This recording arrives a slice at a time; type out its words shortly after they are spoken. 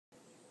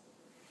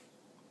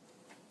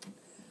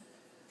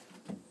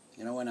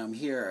You know, when I'm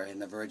here in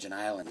the Virgin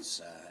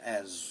Islands,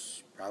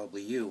 as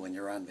probably you when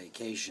you're on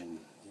vacation,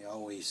 you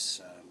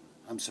always,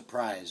 I'm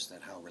surprised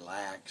at how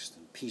relaxed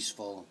and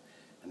peaceful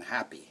and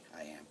happy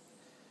I am.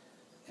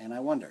 And I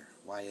wonder,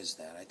 why is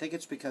that? I think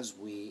it's because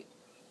we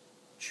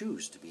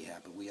choose to be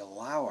happy. We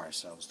allow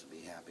ourselves to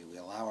be happy. We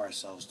allow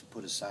ourselves to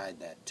put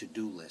aside that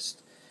to-do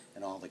list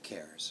and all the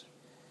cares.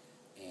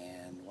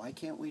 And why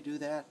can't we do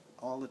that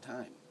all the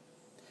time?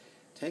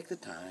 Take the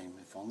time,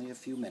 if only a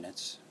few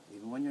minutes,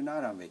 even when you're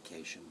not on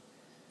vacation,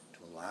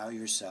 to allow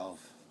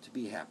yourself to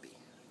be happy.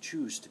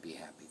 Choose to be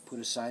happy. Put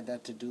aside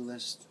that to-do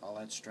list, all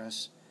that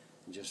stress,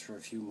 and just for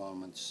a few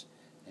moments,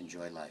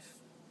 enjoy life.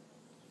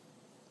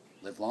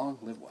 Live long,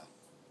 live well.